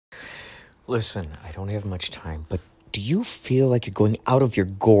Listen, I don't have much time, but do you feel like you're going out of your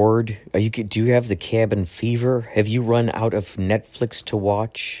gourd? Do you have the cabin fever? Have you run out of Netflix to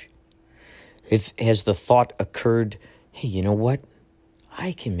watch? Has the thought occurred, hey, you know what?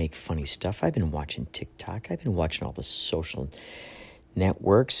 I can make funny stuff. I've been watching TikTok. I've been watching all the social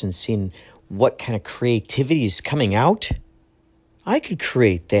networks and seeing what kind of creativity is coming out. I could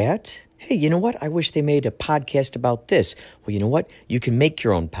create that. Hey, you know what? I wish they made a podcast about this. Well, you know what? You can make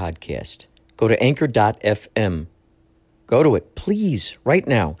your own podcast. Go to anchor.fm. Go to it, please, right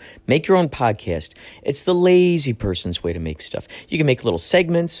now. Make your own podcast. It's the lazy person's way to make stuff. You can make little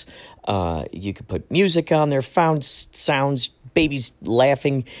segments. You can put music on there, found sounds, babies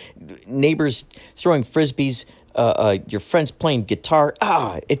laughing, neighbors throwing frisbees, your friends playing guitar.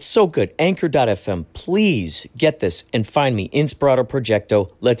 It's so good. Anchor.fm. Please get this and find me. Inspirato Projecto.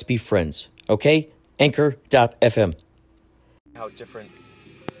 Let's be friends. Okay? Anchor.fm. How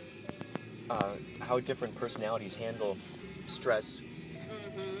different personalities handle stress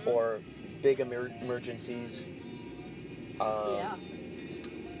or big emergencies. Kind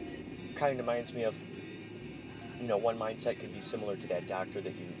of reminds me of, one mindset could be similar to that doctor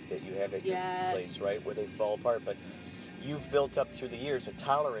that you have at your place, right, where they fall apart. But you've built up through the years a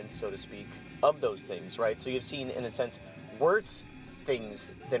tolerance, so to speak, of those things, right? So you've seen, in a sense, worse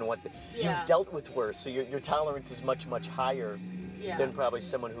things than what you've dealt with worse. So your tolerance is much, much higher than probably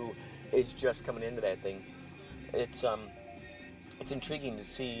someone who is just coming into that thing. It's intriguing to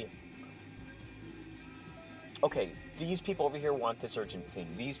see. Okay, these people over here want this urgent thing.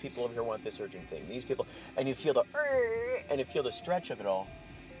 These people over here want this urgent thing. These people, and you feel the stretch of it all,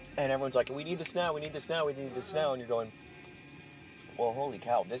 and everyone's like, "We need this now. We need this now. We need this now." And you're going, "Well, holy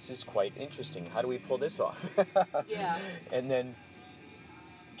cow, this is quite interesting. How do we pull this off?" And then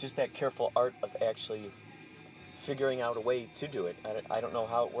just that careful art of actually figuring out a way to do it. I don't know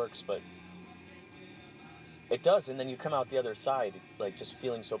how it works, but it does. And then you come out the other side, like just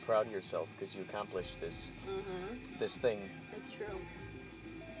feeling so proud of yourself because you accomplished this thing. That's true.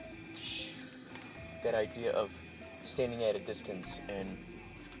 That idea of standing at a distance and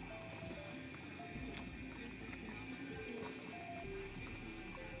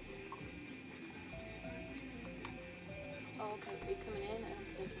okay. Are you coming in? I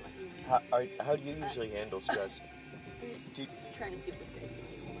don't think I can let you in. How do you usually handle stress? I'm just trying to see if this guy's doing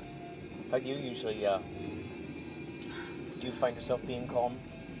it. How do you usually, do you find yourself being calm?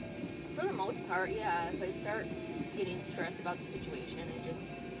 For the most part, yeah. If I start getting stressed about the situation,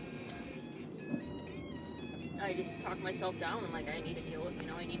 I just talk myself down. I'm like, I need to deal with,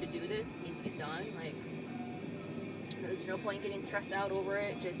 I need to do this. It needs to get done. Like, there's no point getting stressed out over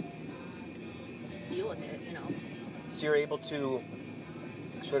it. Just deal with it, So you're able to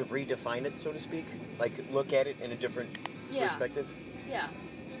sort of redefine it, so to speak? Like, look at it in a different perspective? Yeah.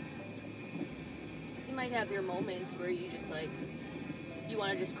 You might have your moments where you just, you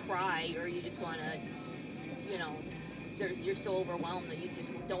want to just cry, or you just want to, you're so overwhelmed that you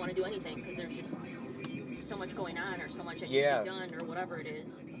just don't want to do anything because there's just so much going on or so much that needs to be done or whatever it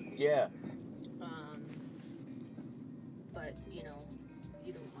is. Yeah. But, you don't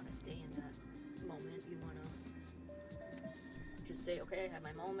want to stay in that moment. You want to just say, okay, I had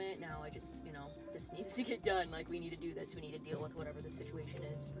my moment, now I just, this needs to get done. Like, we need to do this. We need to deal with whatever the situation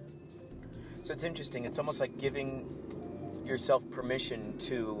is. So it's interesting. It's almost like giving yourself permission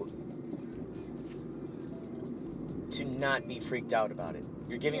to not be freaked out about it.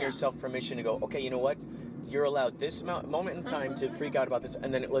 You're giving yourself permission to go, okay, you know what? You're allowed this moment in time to freak out about this,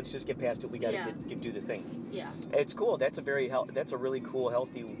 and then let's just get past it. We got to do the thing. Yeah. It's cool. That's a really cool,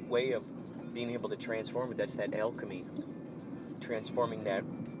 healthy way of being able to transform it. That's that alchemy. Transforming that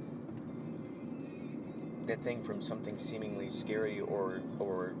thing from something seemingly scary or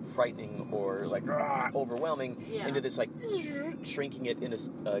frightening or like overwhelming into this like shrinking it in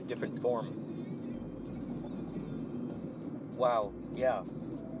a different form. Wow, yeah.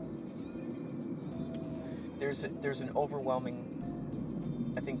 There's an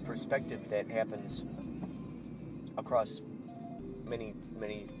overwhelming, I think, perspective that happens across many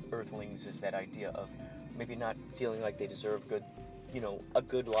Earthlings, is that idea of maybe not feeling like they deserve a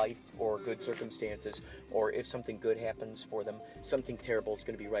good life or good circumstances, or if something good happens for them, something terrible is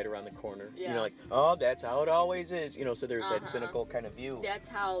going to be right around the corner. Yeah. Like, oh, that's how it always is. So there's that cynical kind of view. That's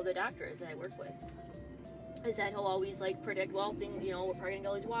how the doctor is that I work with. Is that he'll always predict, well, things, we're probably gonna get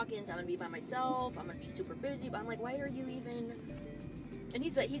all these walk-ins. I'm gonna be by myself. I'm gonna be super busy. But I'm like, why are you even? And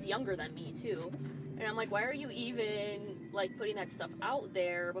he's younger than me too. And I'm like, why are you even, like, putting that stuff out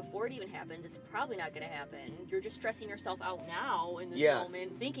there before it even happens? It's probably not going to happen. You're just stressing yourself out now in this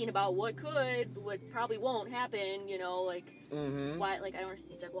moment, thinking about what probably won't happen, you know, like, why, like, I don't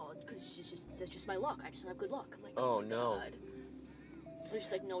understand. He's like, well, because that's just my luck. I just don't have good luck. I'm like, oh my God. There's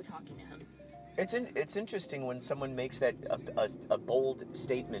just, like, no talking to him. It's interesting when someone makes that a bold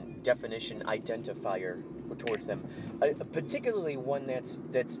statement, definition, identifier towards them, particularly one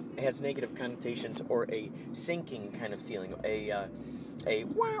that has negative connotations or a sinking kind of feeling, a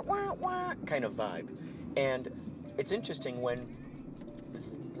wah wah wah kind of vibe, and it's interesting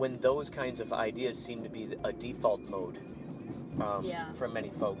when those kinds of ideas seem to be a default mode for many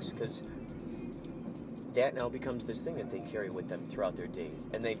folks, because that now becomes this thing that they carry with them throughout their day.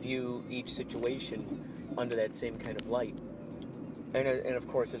 And they view each situation under that same kind of light. And of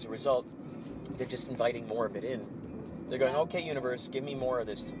course, as a result, they're just inviting more of it in. They're going, okay, universe, give me more of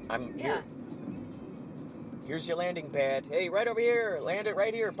this. I'm here. Here's your landing pad. Hey, right over here. Land it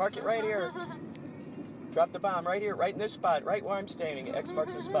right here. Park it right here. Drop the bomb right here, right in this spot, right where I'm standing. X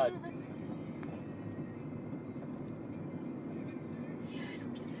marks the spot.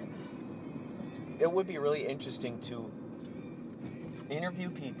 It would be really interesting to interview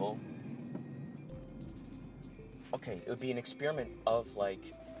people. Okay, it would be an experiment of,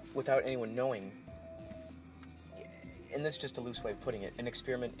 like, without anyone knowing, and this is just a loose way of putting it, an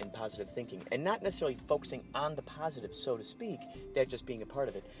experiment in positive thinking. And not necessarily focusing on the positive, so to speak, that just being a part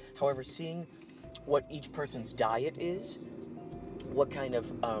of it. However, seeing what each person's diet is, what kind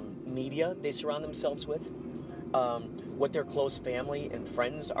of media they surround themselves with, what their close family and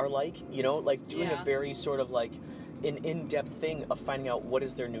friends are like, you know, like doing a very sort of like an in-depth thing of finding out what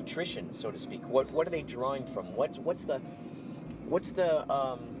is their nutrition, so to speak. What are they drawing from? What's the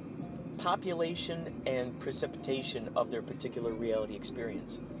population and precipitation of their particular reality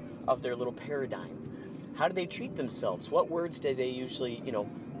experience, of their little paradigm? How do they treat themselves? What words do they usually, you know,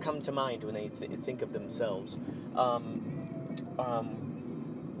 come to mind when they think of themselves?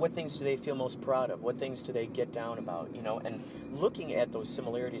 What things do they feel most proud of? What things do they get down about, you know? And looking at those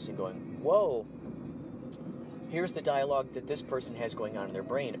similarities and going, whoa, here's the dialogue that this person has going on in their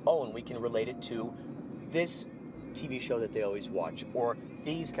brain. Oh, and we can relate it to this TV show that they always watch, or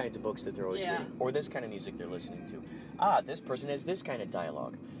these kinds of books that they're always reading, or this kind of music they're listening to. Ah, this person has this kind of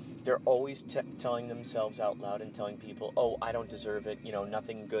dialogue. They're always telling themselves out loud and telling people, oh, I don't deserve it, you know,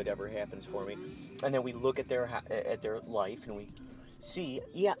 nothing good ever happens for me. And then we look at their life and we see,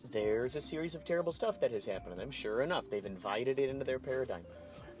 yeah, there's a series of terrible stuff that has happened to them. Sure enough, they've invited it into their paradigm.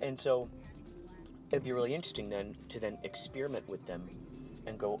 And so it'd be really interesting then to then experiment with them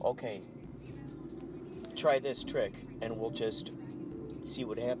and go, okay, try this trick and we'll just see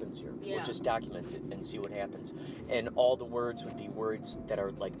what happens here. We'll just document it and see what happens. And all the words would be words that are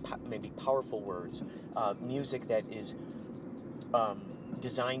like maybe powerful words, music that is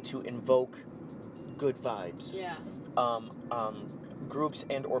designed to invoke good vibes. Groups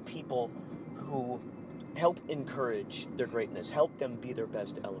and or people who help encourage their greatness, help them be their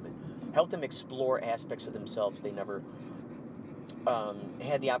best element, help them explore aspects of themselves they never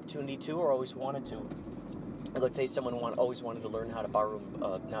had the opportunity to or always wanted to. Let's say someone always wanted to learn how to ballroom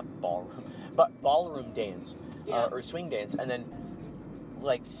dance or swing dance, and then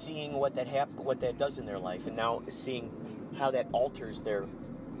like seeing what that does in their life, and now seeing how that alters their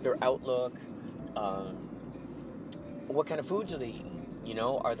outlook. What kind of foods are they eating? You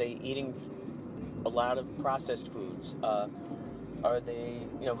know, are they eating a lot of processed foods? Are they,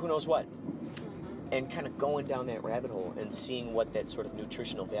 you know, who knows what? And kind of going down that rabbit hole and seeing what that sort of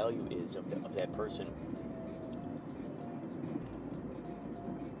nutritional value is of that person.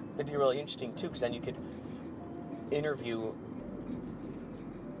 It'd be really interesting, too, because then you could interview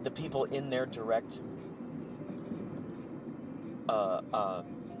the people in their direct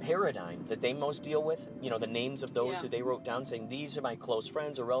paradigm that they most deal with, you know, the names of those who they wrote down, saying, these are my close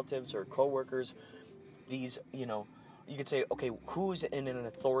friends or relatives or co-workers. These, you know, you could say, okay, who's in an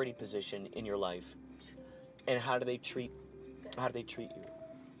authority position in your life, and how do they treat you,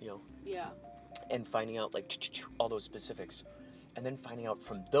 you know? And finding out, like, all those specifics, and then finding out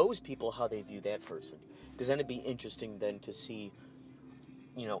from those people how they view that person, because then it'd be interesting then to see,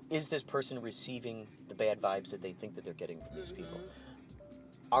 you know, is this person receiving the bad vibes that they think that they're getting from these people?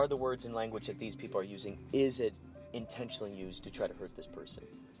 Are the words and language that these people are using, is it intentionally used to try to hurt this person?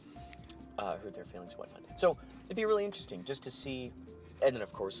 Hurt their feelings and whatnot. So it'd be really interesting just to see, and then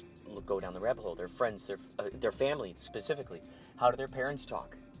of course go down the rabbit hole. Their friends, their family specifically. How do their parents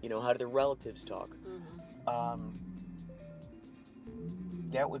talk? You know, how do their relatives talk?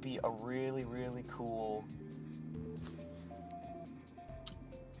 That would be a really, really cool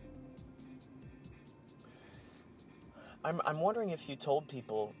I'm wondering if you told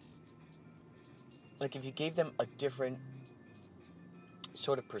people, like, if you gave them a different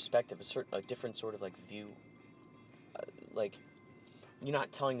sort of perspective, a different sort of, like, view, like, you're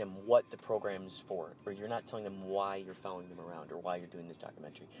not telling them what the program's for, or you're not telling them why you're following them around, or why you're doing this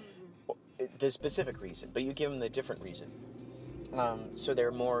documentary. The specific reason, but you give them the different reason. So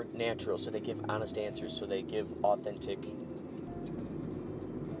they're more natural, so they give honest answers, so they give authentic...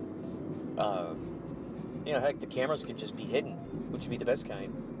 heck, the cameras could just be hidden, which would be the best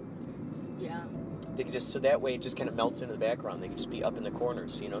kind. Yeah. They could just, so that way it just kind of melts into the background. They could just be up in the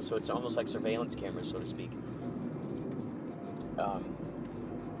corners, so it's almost like surveillance cameras, so to speak.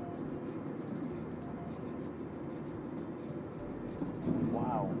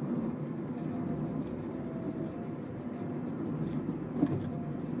 Wow.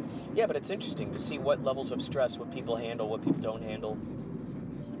 Yeah, but it's interesting to see what levels of stress, what people handle, what people don't handle.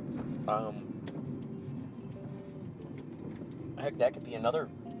 Heck, that could be another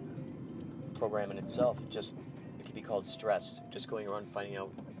program in itself. It could be called stress. Just going around finding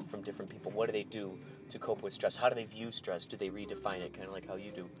out from different people, what do they do to cope with stress? How do they view stress? Do they redefine it, kind of like how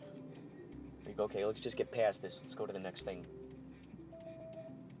you do? You go, okay, let's just get past this. Let's go to the next thing.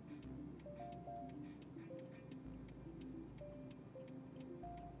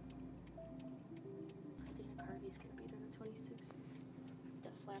 Dana Carvey's gonna be there the 26th.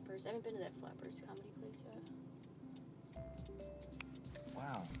 That Flappers. I haven't been to that Flappers comedy place yet.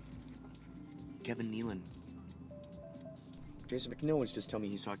 Wow. Kevin Nealon. Jason McNeil was just telling me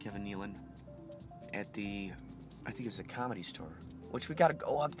he saw Kevin Nealon at I think it was a Comedy Store, which we gotta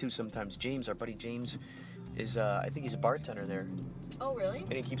go up to sometimes. James, our buddy James, is, I think he's a bartender there. Oh, really?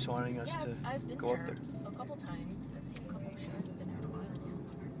 And he keeps wanting us to I've been go there up there. a couple times. I've seen a couple of shows. I've been there in a while.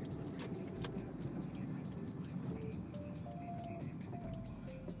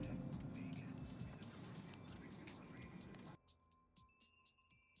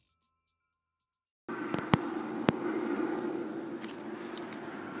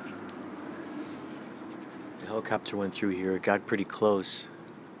 The helicopter went through here. It got pretty close.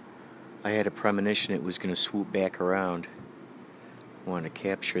 I had a premonition it was going to swoop back around. I wanted to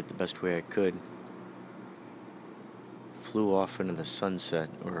capture it the best way I could. Flew off into the sunset,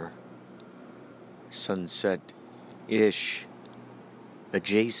 or sunset-ish,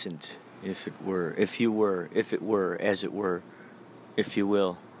 adjacent, if it were, as it were, if you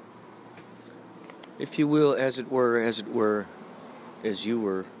will. If it were, as it were, as you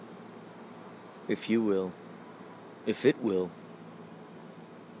were, if you will, if it will,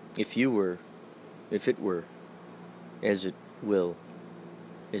 if you were, if it were, as it will,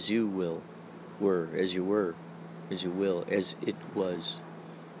 as you will, were, as you were, as you will, as it was,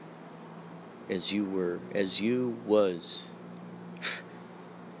 as you were, as you was,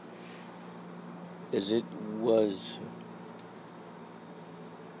 as it was,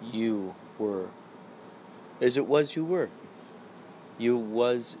 you were, as it was, you were, you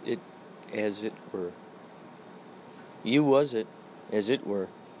was it, as it were, you was it, as it were,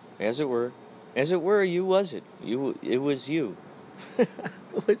 as it were, as it were, you was it, it was you, it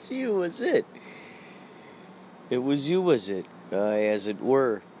was you, was it. It was you, was it? As it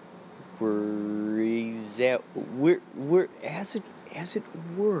were, as it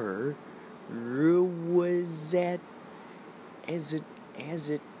were, was that, as it,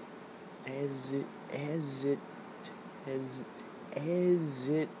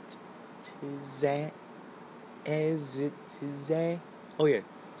 oh yeah,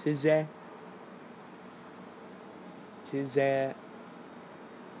 tis that,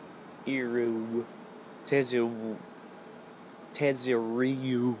 Eru. Taziriu.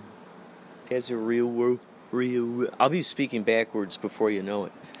 I'll be speaking backwards before you know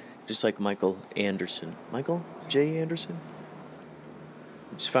it. Just like Michael Anderson. Michael J. Anderson?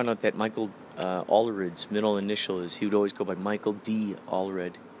 Just found out that Michael Allred's middle initial is, he would always go by Michael D.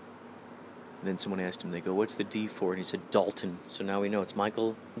 Allred. And then someone asked him, they go, what's the D for? And he said, Dalton. So now we know it's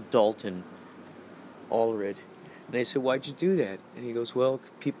Michael Dalton Allred. And I said, why'd you do that? And he goes, well,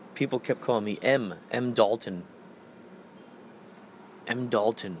 people kept calling me M Dalton. M.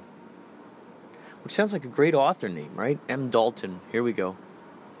 Dalton. Which sounds like a great author name, right? M. Dalton. Here we go.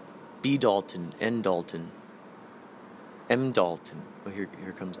 B. Dalton. N. Dalton. M. Dalton. Oh, here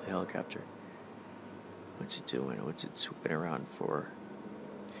comes the helicopter. What's it doing? What's it swooping around for?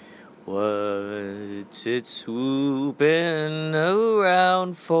 What's it swooping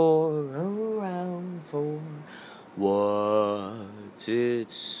around for? What's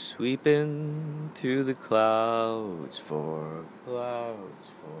it sweeping through the clouds for?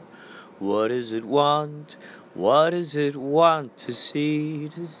 What does it want? What does it want to see,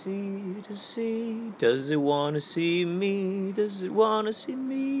 to see, to see? Does it want to see me? Does it want to see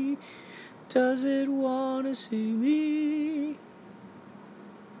me? Does it want to see me?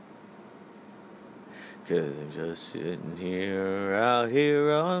 'Cause I'm just sitting here, out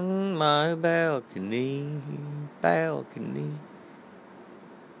here on my balcony.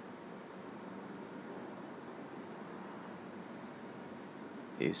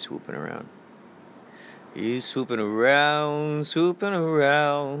 He's swooping around. He's swooping around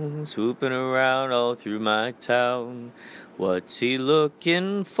all through my town. What's he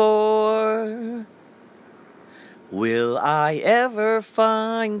looking for? Will I ever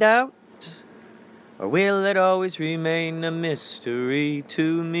find out? Or will it always remain a mystery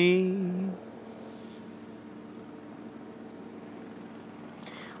to me?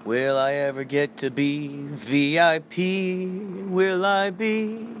 Will I ever get to be VIP? Will I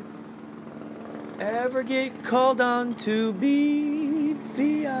ever get called on to be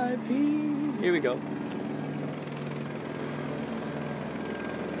VIP? Here we go.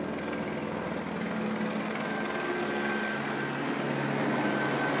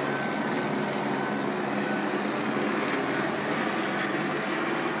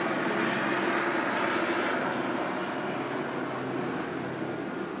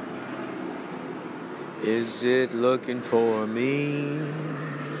 Is it looking for me?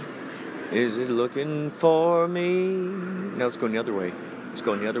 Is it looking for me? Now it's going the other way. It's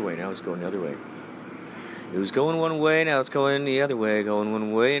going the other way. Now it's going the other way. It was going one way, now it's going the other way. Going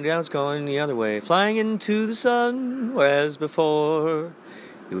one way, and now it's going the other way. Flying into the sun, whereas before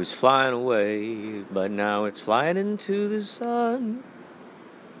it was flying away. But now it's flying into the sun.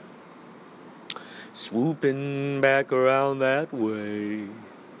 Swooping back around that way.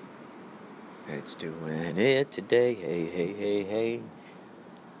 It's doing it today, hey, hey, hey, hey.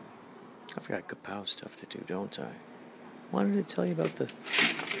 I've got kapow stuff to do, don't I? Wanted to tell you about the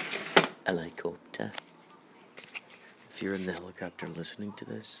helicopter. If you're in the helicopter listening to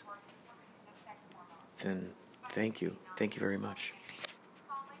this, then thank you. Thank you very much.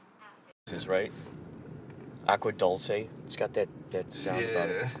 This is right. Aqua Dulce. It's got that sound about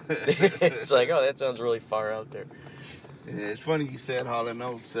it. It's like, oh, that sounds really far out there. Yeah, it's funny you said Hall &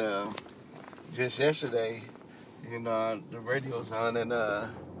 Oates. Just yesterday, the radio's on, and I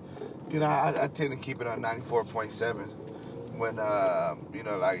tend to keep it on 94.7 when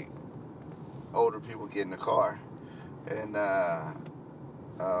like older people get in the car, and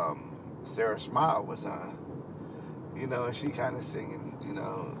Sarah Smile was on, and she kind of singing,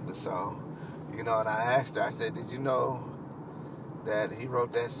 the song, and I asked her, I said, did you know that he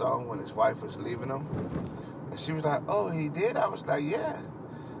wrote that song when his wife was leaving him? And she was like, oh, he did? I was like, yeah.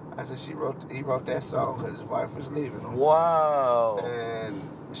 I said, he wrote that song because his wife was leaving him. Wow. And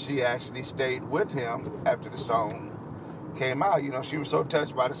she actually stayed with him after the song came out. She was so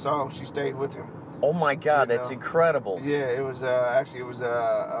touched by the song, she stayed with him. Oh my God, that's incredible. Yeah, it was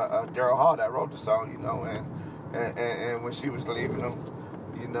Daryl Hall that wrote the song, and when she was leaving him,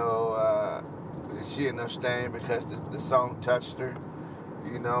 she ended up staying because the song touched her,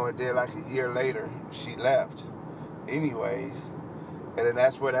 and then like a year later, she left. Anyways. And then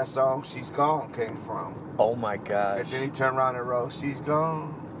that's where that song, She's Gone, came from. Oh, my gosh. And then he turned around and wrote, She's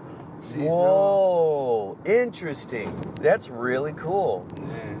Gone. Whoa. Interesting. That's really cool.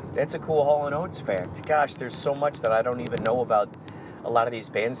 Yeah. That's a cool Hall & Oates fact. Gosh, there's so much that I don't even know about a lot of these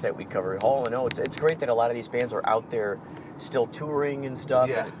bands that we cover. Hall & Oates, it's great that a lot of these bands are out there still touring and stuff.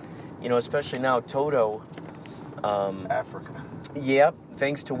 Yeah. And, especially now, Toto. Africa. Yep.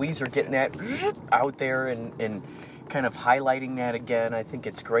 Thanks to Weezer getting that out there and kind of highlighting that again. I think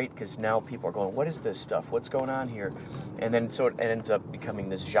it's great because now people are going, what is this stuff? What's going on here? And then so it ends up becoming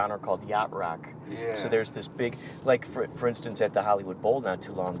this genre called yacht rock. Yeah. So there's this big, like for instance at the Hollywood Bowl not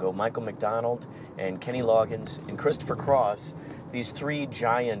too long ago, Michael McDonald and Kenny Loggins and Christopher Cross, these three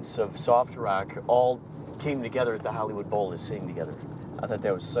giants of soft rock all came together at the Hollywood Bowl to sing together. I thought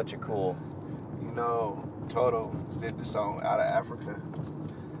that was such a cool... Toto did the song out of Africa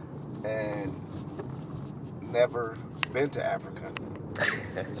and never been to Africa.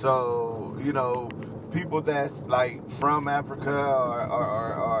 So, people that's like from Africa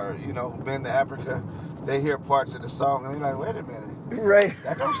or been to Africa, they hear parts of the song and they're like, wait a minute. Right.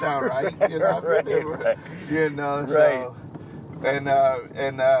 That don't sound right. Right. So,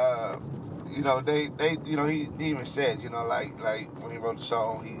 he even said, like when he wrote the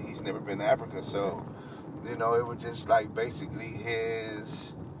song, he's never been to Africa. So, it was just like basically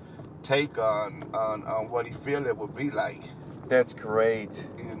his take on what he feel it would be like. That's great.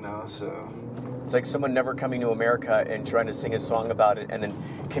 So it's like someone never coming to America and trying to sing a song about it and then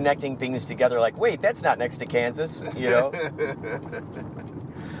connecting things together like, wait, that's not next to Kansas, you know?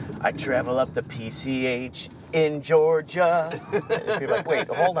 I travel up the PCH in Georgia. And people are like, wait,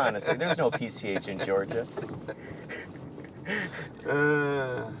 hold on a second. There's no PCH in Georgia.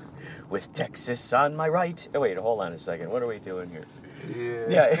 With Texas on my right. Oh, wait, hold on a second. What are we doing here?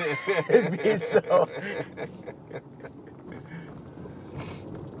 Yeah. It'd be so...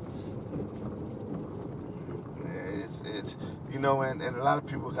 It's you know, and a lot of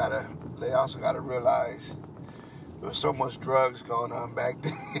people they also gotta realize there was so much drugs going on back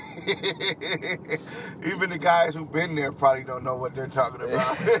then. Even the guys who've been there probably don't know what they're talking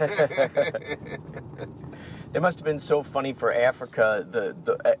about. It must have been so funny for Africa,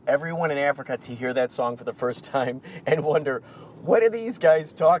 everyone in Africa to hear that song for the first time and wonder, what are these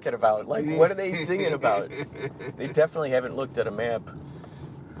guys talking about? Like, what are they singing about? They definitely haven't looked at a map.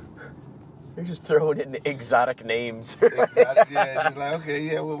 They're just throwing in exotic names. Yeah, just like, okay,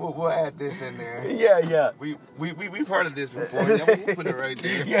 yeah, we'll add this in there. Yeah. We've heard of this before. Yeah, we'll put it right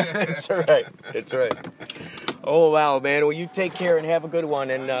there. Yeah, that's right. That's right. Oh, wow, man. Well, you take care and have a good one,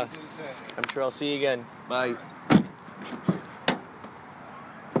 and I'm sure I'll see you again. Bye.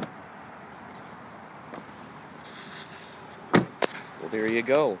 Well, there you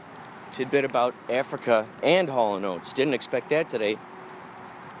go. Tidbit about Africa and Hall & Oates. Didn't expect that today.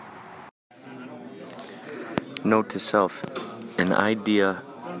 Note to self, an idea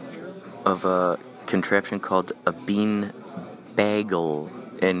of a contraption called a bean bagel,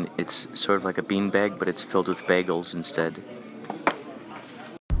 and it's sort of like a bean bag, but it's filled with bagels instead.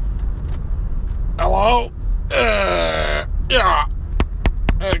 Hello? Yeah.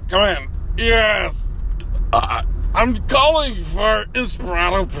 Come in. Yes. I'm calling for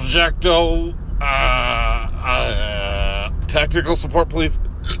Inspirato Projecto, technical support, please.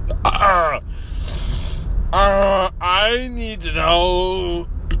 I need to know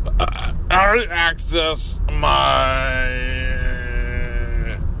how to access my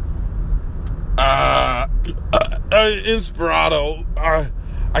Inspirato.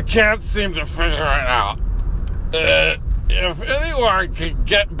 I can't seem to figure it out. If anyone could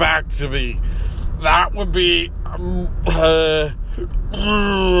get back to me, that would be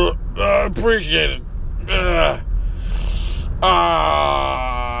appreciated.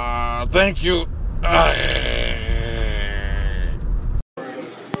 Thank you.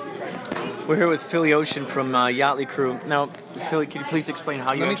 We're here with Philly Ocean from Yachtley Crew. Now, Philly, can you please explain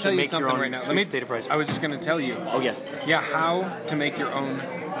how you actually make your own sweet potato fries? I was just going to tell you. Oh, yes. Yeah, how to make your own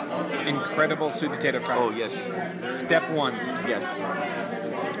incredible sweet potato fries. Oh, yes. Step 1. Yes.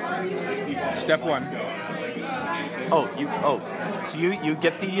 Step 1. So you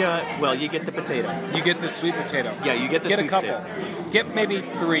get the you get the potato. You get the sweet potato. Yeah, you get the sweet potato. Get a couple. Get maybe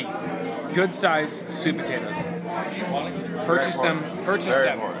 3 good size sweet potatoes. Purchase them.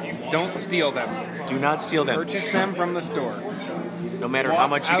 Don't steal them. Do not steal them. Purchase them from the store. No matter how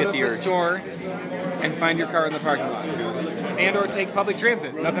much you get the urge. Out of the store and find your car in the parking lot. And or take public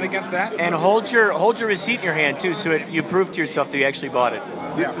transit. Nothing against that. And hold your receipt in your hand too, so you prove to yourself that you actually bought it.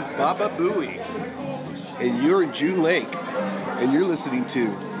 This is Baba Booey, and you're in June Lake, and you're listening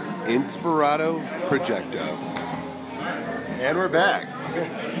to Inspirato Projecto. And we're back.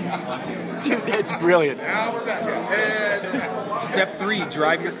 Dude, that's brilliant. Now we're back. Step 3,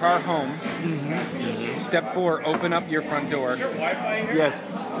 drive your car home. Mm-hmm. Step 4, open up your front door. Yes.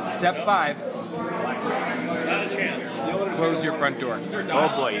 Step 5, close your front door. Oh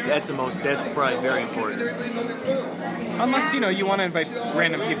boy, that's probably very important. Unless, you want to invite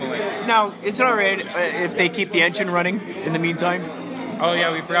random people in. Now, is it alright if they keep the engine running in the meantime? Oh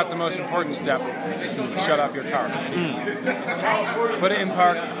yeah, we forgot the most important step. Shut off your car. Put it in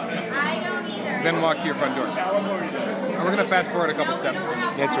park, then walk to your front door. And we're going to fast forward a couple steps.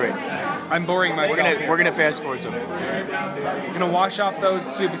 That's right. I'm boring myself. We're gonna fast forward some. You're gonna wash off those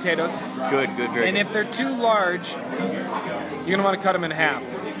sweet potatoes. Good, very And good. if they're too large, you're gonna want to cut them in half.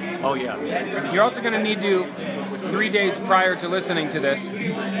 Oh yeah. You're also gonna need to, 3 days prior to listening to this,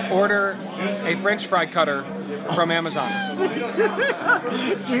 order a French fry cutter from Amazon.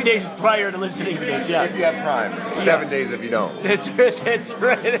 3 days prior to listening to this, yeah. If you have Prime. 7 days if you don't. That's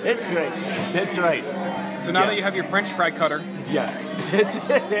right. So now that you have your French fry cutter, that's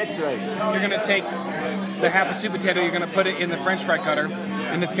right. you're gonna take the half a sweet potato, you're gonna put it in the French fry cutter,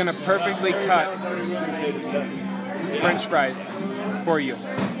 and it's gonna perfectly cut French fries for you.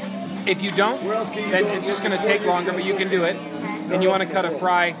 If you don't, then it's just gonna take longer, but you can do it. And you want to cut a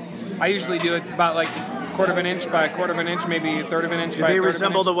fry. I usually do it about like 1/4 of an inch by 1/4 of an inch, maybe 1/3 of an inch. Do they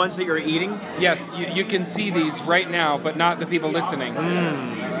resemble the ones that you're eating? Yes, you can see these right now, but not the people listening.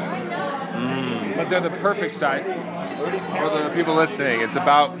 But they're the perfect size. For the people listening, it's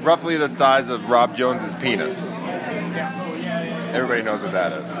about roughly the size of Rob Jones's penis. Everybody knows what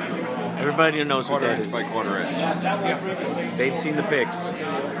that is. Everybody knows what Quarter that inch is. by quarter inch. They've seen the pics.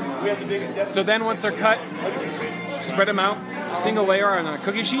 So then once they're cut, spread them out, single layer on a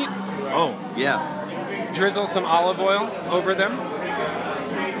cookie sheet, Oh, yeah. drizzle some olive oil over them,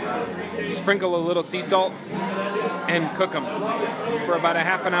 sprinkle a little sea salt, and cook them for about a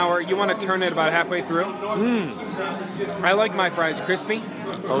half an hour. You want to turn it about halfway through. I like my fries crispy.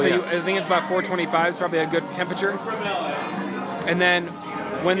 Oh, so yeah. I think it's about 425 is probably a good temperature. And then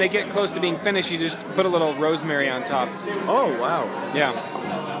when they get close to being finished, you just put a little rosemary on top. Oh, wow. Yeah.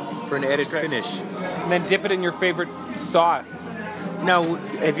 For an added Great. finish. And then dip it in your favorite sauce. Now,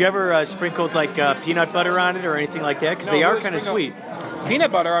 have you ever sprinkled like peanut butter on it or anything like that? Because they are kind of sweet.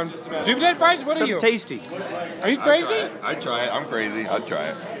 Peanut butter on sweet potato fries? What are Something you? tasty. Are you crazy? I'd try it. I'm crazy. I'd try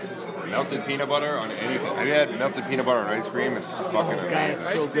it. Melted peanut butter on anything. Have you had melted peanut butter on ice cream? It's fucking amazing. God, it's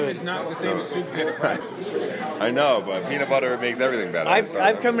so good. It's not the same as sweet potato fries. I know, but peanut butter makes everything better.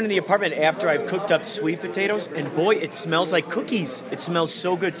 I've come into the apartment after I've cooked up sweet potatoes, and boy, it smells like cookies. It smells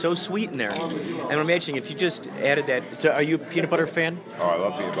so good, so sweet in there. And I'm imagining if you just added that. So, are you a peanut butter fan? Oh, I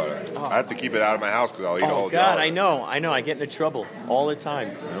love peanut butter. I have to keep it out of my house because I'll eat a Oh whole God, jar. I know. I get into trouble all the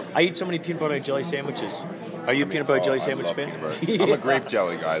time. I eat so many peanut butter and jelly sandwiches. Are you a peanut butter and jelly I sandwich love fan? peanut butter. I'm a grape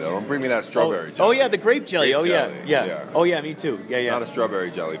jelly guy, though. Don't bring me that strawberry jelly. Oh yeah, the grape jelly. Grape oh yeah, jelly, yeah, yeah. Oh yeah, me too. Yeah, yeah. Not a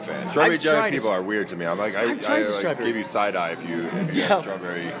strawberry jelly fan. Strawberry I've jelly tried people a- are weird to me. I'm like, I've tried the like, strawberry. give you side eye if you Yeah. have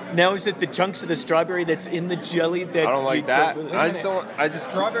strawberry. Now is it the chunks of the strawberry that's in the jelly that I don't like you that. really- I just don't. I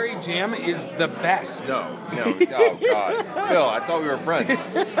just Strawberry jam is the best. no. Oh God, Bill. I thought we were friends.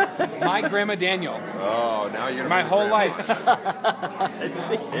 My grandma Daniel, Oh, now you're gonna my be whole friends. life,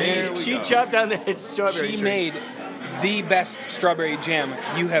 she chopped down that strawberry she tree. made the best strawberry jam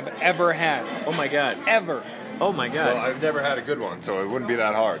you have ever had. Oh my God. Ever. Oh my God. Well, I've never had a good one, so it wouldn't be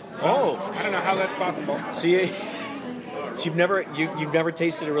that hard. Oh, I don't know how that's possible. so you've never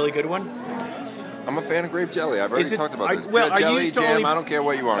tasted a really good one? I'm a fan of grape jelly. I've already Is it- talked about are- this. well, are you jelly, used to jam, only- I don't care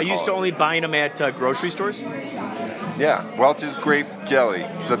what you want Are to you used to call it. only buying them at grocery stores? Yeah, Welch's grape jelly.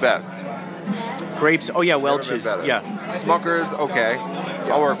 It's the best. Grapes. Oh yeah, Never been Welch's. better. Yeah. Smucker's, okay.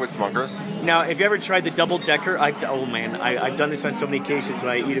 I'll work with Smucker's. Now, have you ever tried the double decker? I've done this on so many occasions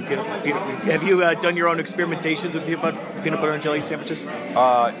when I eat a peanut. Have you done your own experimentations with peanut butter and jelly sandwiches?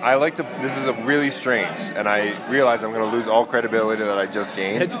 I like to. This is a really strange, and I realize I'm going to lose all credibility that I just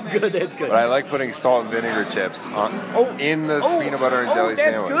gained. That's good. That's good. But I like putting salt and vinegar chips in the peanut butter and jelly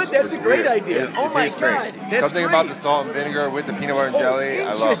that's sandwich. good. That's It's a great weird. idea. It Oh my tastes great. God, that's Something great. about the salt and vinegar with the peanut butter and jelly. I love.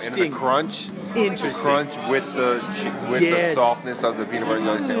 And the interesting. crunch. Interesting. The crunch with the Yes. softness of the peanut butter and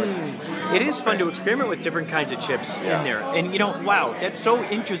jelly sandwich. It is fun to experiment with different kinds of chips Yeah. in there. And wow, that's so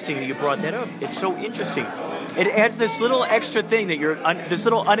interesting that you brought that up. It's so interesting. It adds this little extra thing that this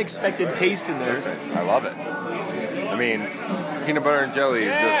little unexpected taste in there. Listen, I love it. I mean, peanut butter and jelly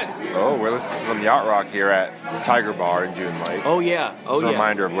is just. Oh, we're listening to some yacht rock here at Tiger Bar in June Lake. Oh yeah. Oh Just a yeah.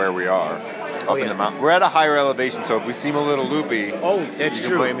 reminder of where we are. Up yeah. in the mountain. We're at a higher elevation, so if we seem a little loopy, Oh, that's you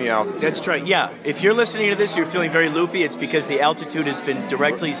true. can blame the altitude. That's true. Yeah. If you're listening to this, you're feeling very loopy. It's because the altitude has been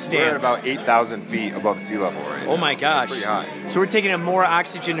directly We're at stamped. about 8,000 feet above sea level right now. Oh my gosh. That's pretty high. So we're taking in more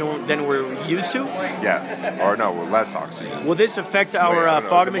oxygen than we're used to. Yes. Or no, we're less oxygen. Will this affect Wait, our I don't know,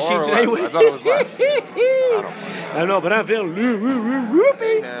 fog is it machines more or in any less? way? I thought it was less. I don't I know, but I feel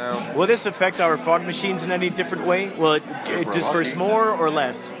loopy. know. Will this affect our fog machines in any different way? Will it we're disperse lucky. more or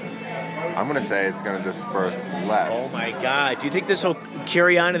less? I'm going to say it's going to disperse less. Oh my God! Do you think this will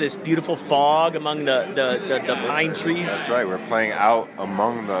carry on to this beautiful fog among the pine trees? That's right. We're playing out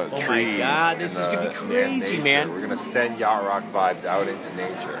among the my trees. God, this and is gonna be and crazy, nature. man. We're going to send yacht rock vibes out into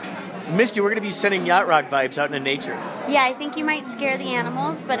nature. Misty, we're going to be sending yacht rock vibes out into nature. Yeah, I think you might scare the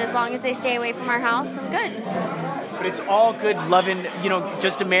animals, but as long as they stay away from our house, I'm good. But it's all good, loving.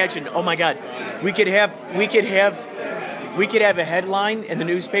 Just imagine. Oh my God, we could have a headline in the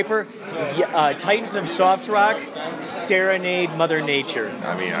newspaper: Titans of Soft Rock serenade Mother Nature.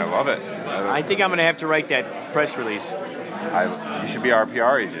 I mean, I love it. I think I'm going to have to write that press release. You should be our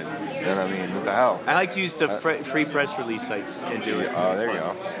PR agent. You know what I mean? What the hell? I like to use the free press release sites and do it. Oh, It's there you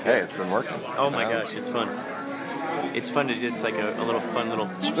fun. go. Hey, it's been working. Oh my gosh, it's fun. It's fun to do. It's like a little fun little.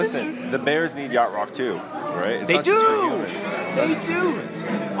 Listen, the bears need yacht rock too, right? It's They not just for do. humans. They do.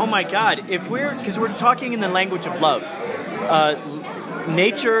 Oh my God! Because we're talking in the language of love.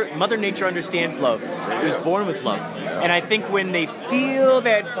 Mother Nature understands love. It was born with love, and I think when they feel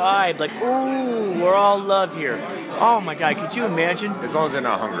that vibe, like, ooh, we're all love here. Oh my God! Could you imagine? As long as they're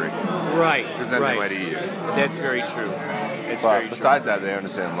not hungry, Right. because then right. they might eat you. That's very true. It's But very true. besides that, they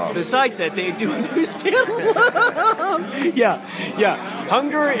understand love. Besides that, they do understand love. Yeah.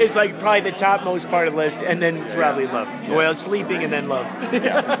 Hunger is like probably the topmost part of the list, and then probably love. Well, sleeping and then love.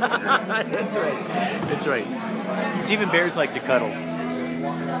 That's right. Because even bears like to cuddle.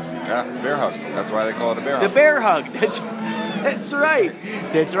 Yeah, bear hug. That's why they call it a bear The hug. bear hug. That's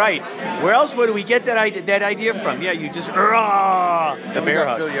right. Where else would we get that idea from? Yeah, you just the We bear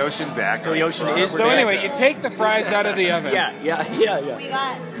got hug. Phil Ocean back. Phil Ocean is So anyway, you take the fries out of the oven. Yeah. We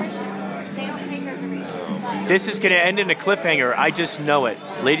got Christian. They don't take reservations. This is going to end in a cliffhanger. I just know it,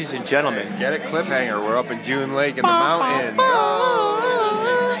 ladies and gentlemen. Get it, cliffhanger. We're up in June Lake in the mountains.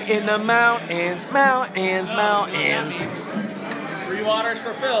 Oh. In the mountains. Free waters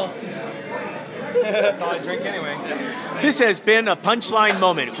for Phil. That's all I drink anyway. This has been a punchline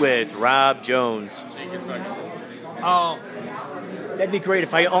moment with Rob Jones. Oh, that'd be great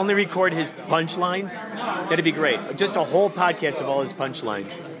if I only record his punchlines. That'd be great. Just a whole podcast of all his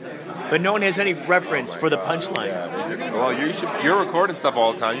punchlines. But no one has any reference for the punchline. Well, you're recording stuff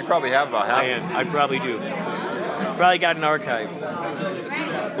all the time. You probably have about half. I am. I probably do. Probably got an archive,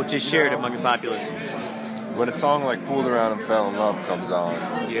 which is shared among the populace. When a song like Fooled Around and Fell in Love comes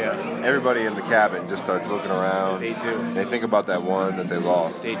on, Yeah, everybody in the cabin just starts looking around. they do. They think about that one that they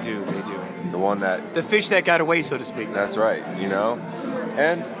lost. They do. The one that, The fish that got away, so to speak. that's right, you know?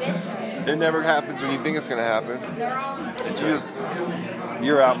 And it never happens when you think it's going to happen.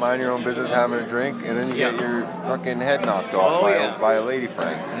 You're out minding your own business, having a drink, and then you get your fucking head knocked off by a lady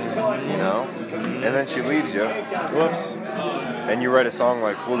friend, you know? And then she leaves you. Whoops. And you write a song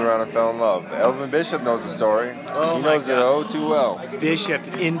like Fooled Around and Fell in Love. Elvin Bishop knows the story. He knows it too well. Bishop,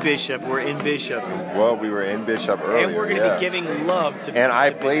 we're in Bishop. Well, we were in Bishop earlier. And we're going to be giving love to And I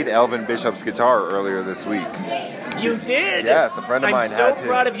to played Bishop. Elvin Bishop's guitar earlier this week. You did? Yes, a friend of mine I'm so has his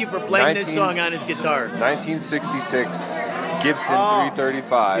proud of you for playing this song on his guitar. 1966 Gibson Oh,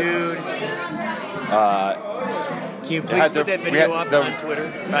 335. Dude. Can you please put that video up on Twitter?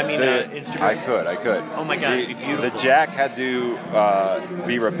 Instagram? I could. Oh my God, it'd be beautiful. The jack had to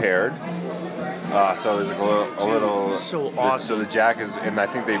be repaired. So there's like a little. So awesome. So the jack is, and I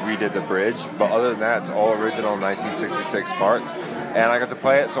think they redid the bridge. But other than that, it's all original 1966 parts. And I got to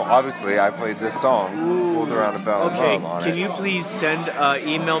play it, so obviously I played this song, Fooled Around and Fell in Love, on Can it. you please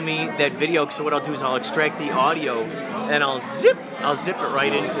email me that video? So what I'll do is I'll extract the audio and I'll zip it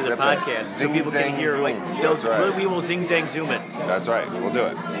right into the Zip it. podcast, so Zing, people can zang, hear zoom. those. That's right. We will zing zang zoom it. That's right, we'll do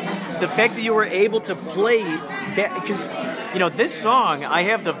it. The fact that you were able to play that, because this song, I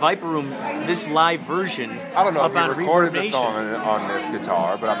have the Viper Room, this live version. I don't know if up on he recorded the Reverb song Nation. on this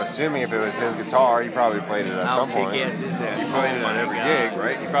guitar, but I'm assuming if it was his guitar, he probably played it at some How point. kick-ass is that? He played it Oh on my every God. gig,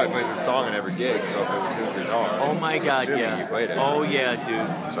 right? He probably played this song on every gig, so if it was his guitar. Oh my I'm God, assuming yeah. he played it. Oh yeah,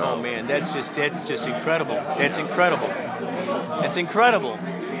 dude. So- Oh man, that's just incredible. That's incredible. It's incredible.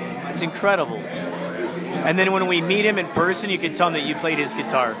 It's incredible. And then when we meet him in person, you can tell him that you played his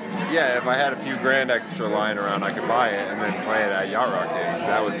guitar. Yeah, if I had a few grand extra lying around, I could buy it and then play it at Yacht Rock gigs.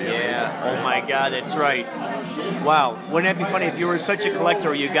 That would be amazing. Yeah. Oh my God, that's right. Wow. Wouldn't that be funny if you were such a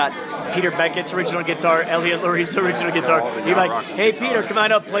collector? You got Peter Beckett's original guitar, Elliot Lurie's original guitar. all the You'd be Yacht like, Rock hey, guitars. Peter, come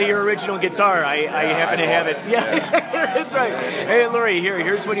on up, play your original guitar. I happen to have it. Yeah, that's right. Hey, Lurie,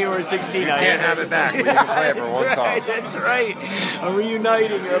 here's when you were 16. You can't have it back, but you can play it for That's one right, song. That's right. A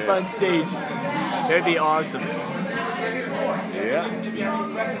reuniting up on stage. That'd be awesome.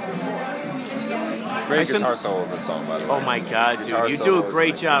 Great guitar solo in this song, by the way. Oh my God, Guitar dude, you do solo a is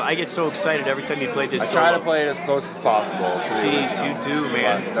great job. I get so excited every time you play this I solo. try to play it as close as possible to the Jeez, original. you do,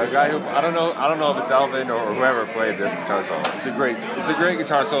 man. But the guy who I don't know if it's Elvin or whoever played this guitar solo. It's a great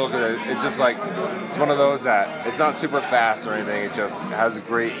guitar solo because it's just like it's one of those that it's not super fast or anything. It just has a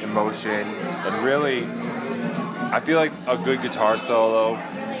great emotion and really, I feel like a good guitar solo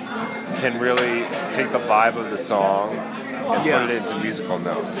can really take the vibe of the song and Yeah. put it into musical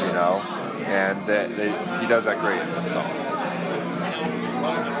notes, you know. And he does that great in this song.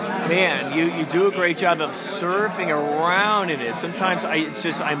 Man, you do a great job of surfing around in it. Sometimes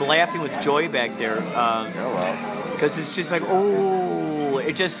I'm laughing with joy back there because it's just like, oh,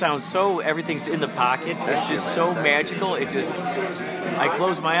 it just sounds so, everything's in the pocket. It's just so magical. I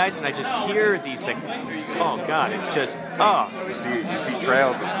close my eyes and I just hear these like, oh God, it's just, oh. You see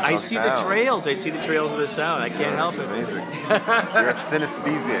trails of I see sound. the trails. I see the trails of the sound. I can't help it. Amazing. You're a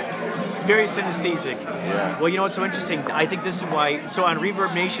synesthetic. Very synesthetic. Yeah. Well, you know what's so interesting? I think this is why. So on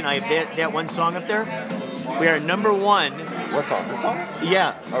Reverb Nation, I have that one song up there. We are number one. What song? This song?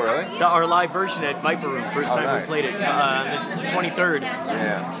 Yeah. Oh, really? Our live version at Viper Room. First time nice. we played it. The 23rd.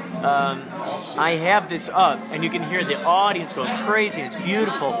 Yeah. I have this up, and you can hear the audience going crazy. It's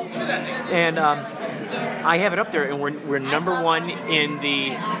beautiful. And I have it up there, and we're number one in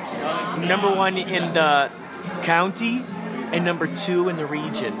the county, and number 2 in the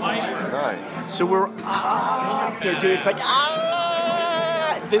region. Nice. So we're up there, dude. It's like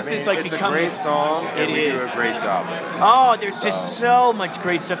this is like it's become a great this song. It and we is. do a great job. Oh, there's just so much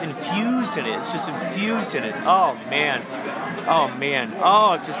great stuff infused in it. It's just infused in it. Oh man. Oh man.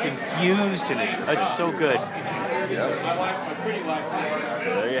 Oh, just infused in it. It's so good. Yep. So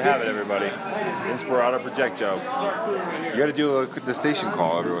there you have it, everybody. Inspirato Projecto. You got to do the station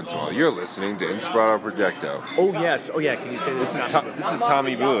call every once in a while. You're listening to Inspirato Projecto. Oh yes. Oh yeah. Can you say this? This is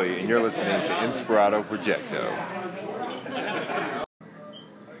Tommy Bowie, and you're listening to Inspirato Projecto.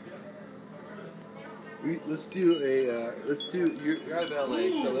 Let's do you're out of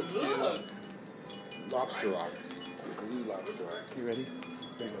LA, so let's do Lobster Rock. Blue Lobster Rock. You ready?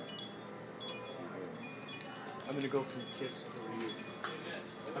 There you go. I'm gonna go from Kiss over to you.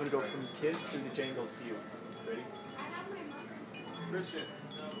 I'm gonna go from Kiss through the Jangles to you. Ready? Christian,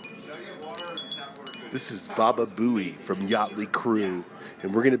 This is Baba Booey from Yachtley Crew,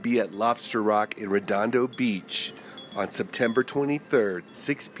 and we're going to be at Lobster Rock in Redondo Beach on September 23rd,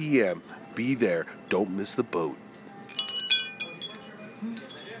 6 p.m. Be there. Don't miss the boat. Would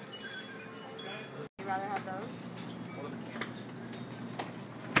you rather have those?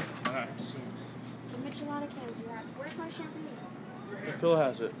 The michelada cans you have. Where's my champagne? Phil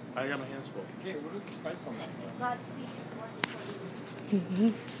has it. I got my hands full. Hey, what is the price on that? Glad to see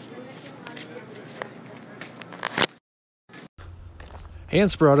you. Hey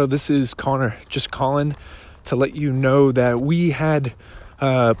Inspirato, this is Connor. Just calling to let you know that we had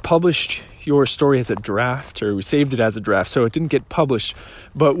published your story as a draft, or we saved it as a draft, so it didn't get published.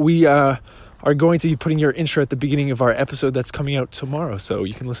 But we are going to be putting your intro at the beginning of our episode that's coming out tomorrow, so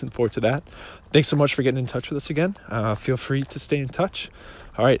you can listen forward to that. Thanks so much for getting in touch with us again. Feel free to stay in touch.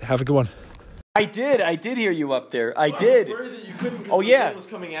 All right, have a good one. I did hear you up there. I did. Oh yeah,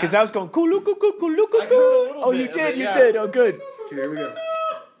 because I was going kulu. Oh, you did. Oh, good. Here we go.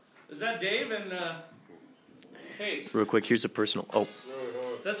 Is that Dave and hey? Real quick, here's a personal. Oh,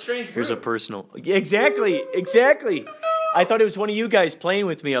 That's strange. here's a personal. Yeah, exactly. I thought it was one of you guys playing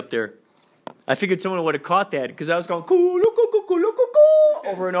with me up there. I figured someone would have caught that because I was going kulu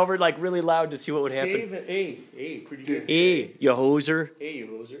over and over, like really loud to see what would happen. Dave, hey, pretty good. Hey, you hoser. Hey, you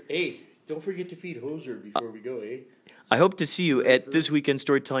hoser. Hey, don't forget to feed Hoser before we go, eh? I hope to see you at this weekend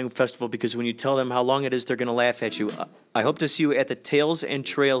storytelling festival, because when you tell them how long it is, they're going to laugh at you. I hope to see you at the Tales and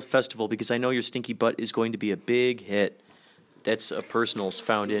Trail Festival, because I know your stinky butt is going to be a big hit. That's a personals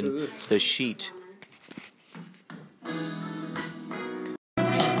found in the sheet.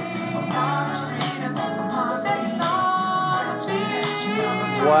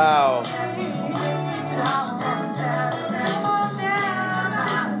 Wow.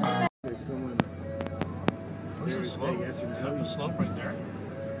 There's someone. Where's the slope? Is that the slope right there?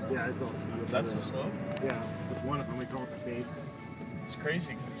 Yeah, it's all slope. That's the slope? Yeah, it's one of them. We call it the base. It's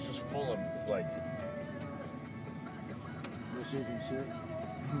crazy because it's just full of, like... bushes and shit.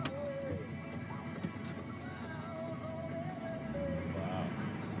 Wow.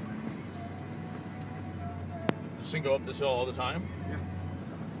 Does this thing go up this hill all the time? Yeah.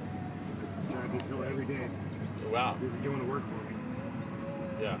 I drive this hill every day. Wow. This is going to work for me.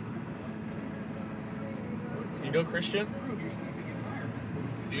 Yeah. You know Christian?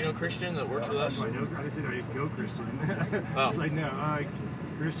 Do you know Christian that works with us? I know. I said I go Christian. Oh. I was like, no,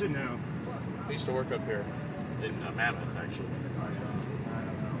 Christian, no. He used to work up here in Mammoth, actually.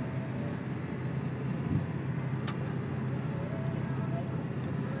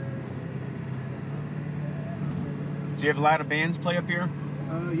 Do you have a lot of bands play up here?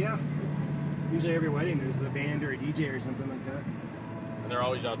 Yeah. Usually every wedding there's a band or a DJ or something like that. And they're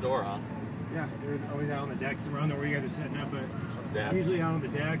always outdoor, huh? Yeah, there's always out on the decks. I don't know where you guys are setting up, but Yeah. usually out on the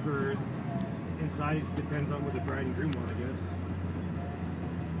deck or inside. It depends on what the bride and groom want, I guess.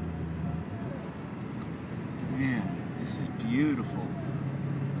 Man, this is beautiful.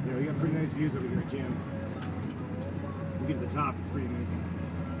 Yeah, we got pretty nice views over here at Jam. We get to the top, it's pretty amazing.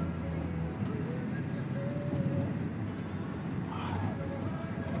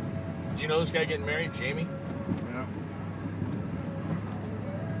 Do you know this guy getting married, Jamie? Yeah.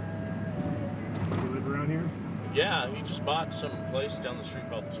 Do you live around here? Yeah, he just bought some place down the street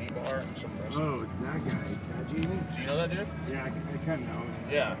called T-Bar and some restaurant. Oh, it's that guy. That Jamie? Do you know that dude? Yeah, I kind of know him.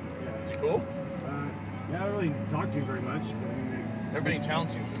 Yeah. Yeah. Is he cool? Yeah, I don't really talk to him very much. But I mean, Everybody in town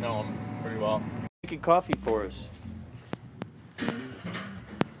seems to know him pretty well. Making coffee for us.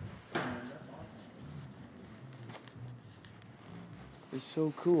 It's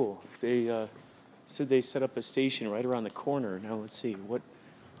so cool. They said they set up a station right around the corner. Now let's see, what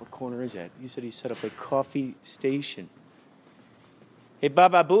What corner is that? He said he set up a coffee station. Hey,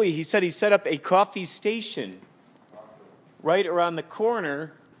 Baba Booey, he said he set up a coffee station right around the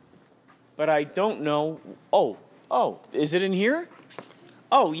corner, but I don't know. Oh, is it in here?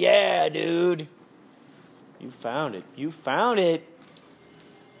 Oh, yeah, dude. You found it. You found it.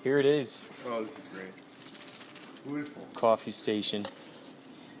 Here it is. Oh, this is great. Beautiful. Coffee station.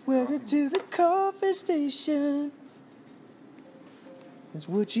 Welcome to the coffee station. It's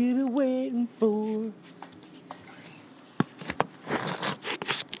what you've been waiting for.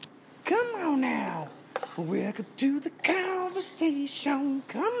 Come on now. Welcome to the coffee station.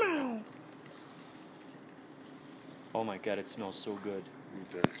 Come on. Oh my God, it smells so good.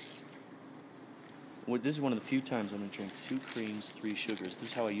 It does. Well, this is one of the few times I'm going to drink 2 creams, 3 sugars. This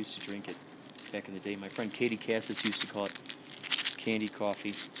is how I used to drink it back in the day. My friend Katie Cassis used to call it candy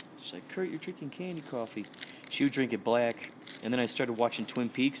coffee. She's like, Kurt, you're drinking candy coffee. She would drink it black, and then I started watching Twin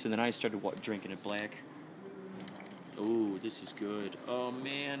Peaks, and then I started drinking it black. Oh, this is good. Oh,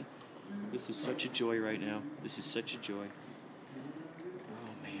 man. This is such a joy right now. This is such a joy.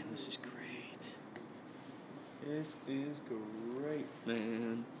 Oh, man, this is great. This is great,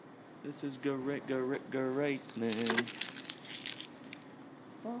 man. This is great, man.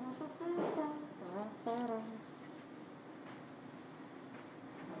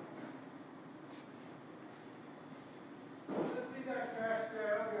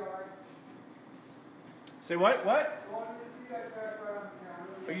 Say what? What?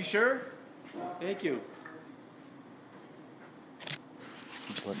 Are you sure? Thank you.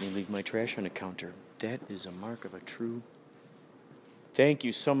 Just let me leave my trash on the counter. That is a mark of a true... Thank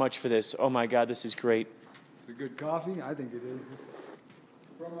you so much for this. Oh my God, this is great. It's a good coffee. I think it is.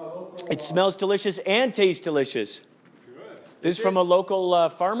 From a local, it smells delicious and tastes delicious. Good. This is from a local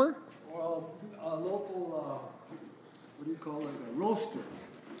farmer? Well, a local, what do you call it? A roaster.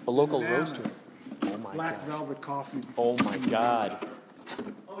 A local Mammoth. roaster. Oh my Black gosh. velvet coffee. Oh my God.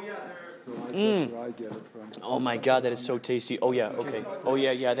 Oh yeah, so that's where I get it from. Oh my God, that is so tasty. Oh yeah, okay. Oh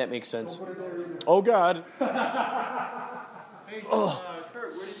yeah, that makes sense. Oh God. Oh. Kurt, where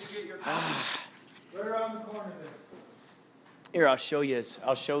did you get your coffee? Right around the corner there. Here, I'll show you.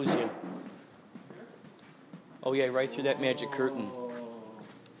 I'll show you. Oh yeah, right through that magic curtain.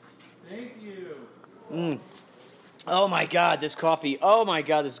 Thank you. Oh my God, this coffee. Oh my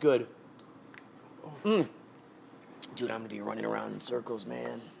God, this is good. Dude, I'm gonna be running around in circles,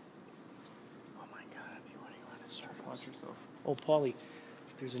 man. Oh my God, I'm gonna be running around in circles. Watch yourself. Oh, Paulie,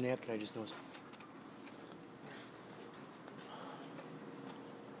 there's a napkin I just noticed.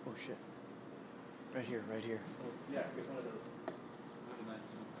 Oh shit. Right here. Oh, yeah, get one of those. That's a nice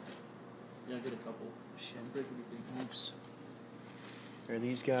one. Yeah, get a couple. Shit. Break anything. Oops. There are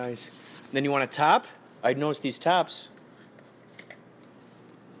these guys. Then you want a top? I noticed these tops.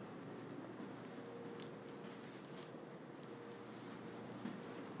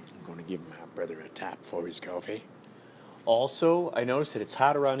 I'm going to give my brother a top for his coffee. Also, I noticed that it's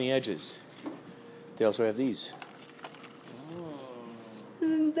hot around the edges. They also have these.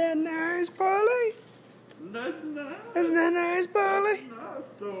 Isn't that nice, Paulie? That's nice. Isn't that nice, Paulie?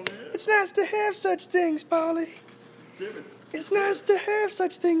 Nice, don't it? It's nice to have such things, Paulie. It's nice to have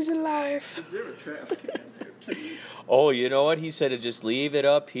such things in life. There's a trash can there, too. Oh, you know what? He said to just leave it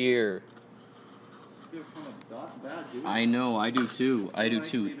up here. Feel kind of bad, dude. I know, I do too. I do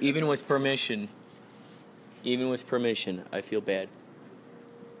too. Even with permission. Even with permission, I feel bad.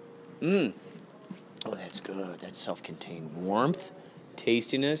 Oh, that's good. That's self-contained. Warmth,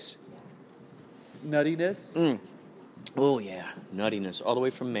 tastiness. Nuttiness. Oh, yeah. Nuttiness. All the way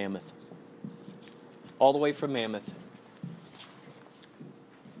from Mammoth. All the way from Mammoth.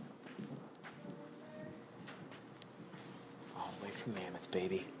 All the way from Mammoth,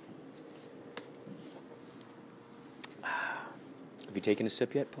 baby. Have you taken a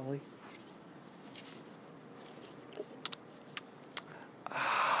sip yet, Paulie?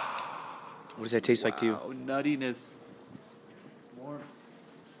 What does that taste like to you? Oh, nuttiness. Warmth.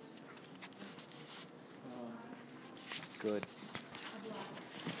 Good.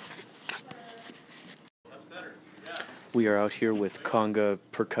 We are out here with conga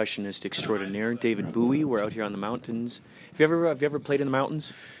percussionist extraordinaire David Bowie. We're out here on the mountains. Have you ever played in the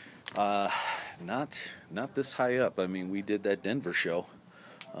mountains? Not this high up. I mean, we did that Denver show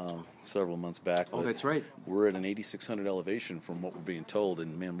several months back. Oh, that's right. We're at an 8,600 elevation from what we're being told,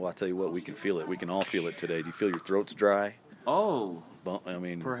 and man, well, I tell you what, we can feel it. We can all feel it today. Do you feel your throat's dry? Oh. I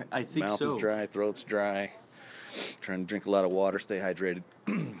mean, I think mouth so. is dry, throat's dry. Trying to drink a lot of water, stay hydrated.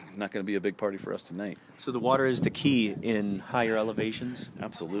 not going to be a big party for us tonight. So the water is the key in higher elevations?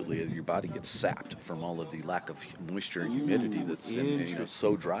 Absolutely. Your body gets sapped from all of the lack of moisture and humidity that's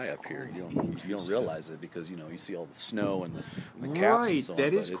so dry up here. You don't realize it because, you see all the snow and the caps Right, and so on.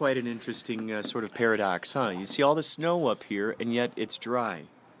 that is quite an interesting sort of paradox, huh? You see all the snow up here, and yet it's dry.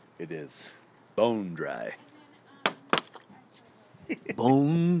 It is. Bone dry.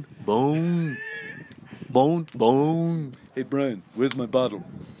 Bone. Hey, Brian, where's my bottle?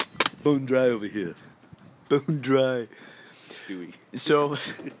 Bone dry over here. Bone dry. Stewie. So,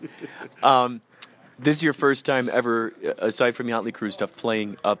 this is your first time ever, aside from Yachtley Crew stuff,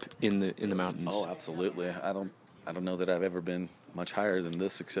 playing up in the mountains. Oh, absolutely. I don't know that I've ever been much higher than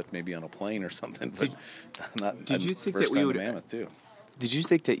this, except maybe on a plane or something. But did you think first that we time would? to Mammoth too. Did you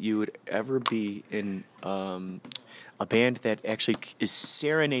think that you would ever be in a band that actually is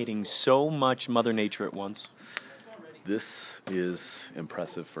serenading so much Mother Nature at once? This is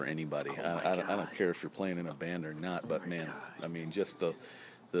impressive for anybody. I don't care if you're playing in a band or not, but man, I mean, just the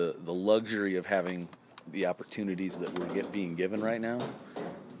luxury of having the opportunities that we're being given right now.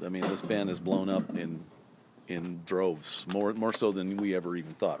 I mean, this band is blown up in droves, more so than we ever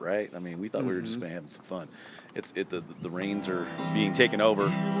even thought, right? I mean, we thought we were just going to have some fun. The reins are being taken over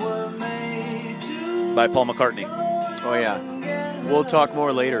by Paul McCartney. Oh yeah. We'll talk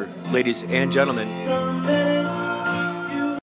more later, ladies and gentlemen.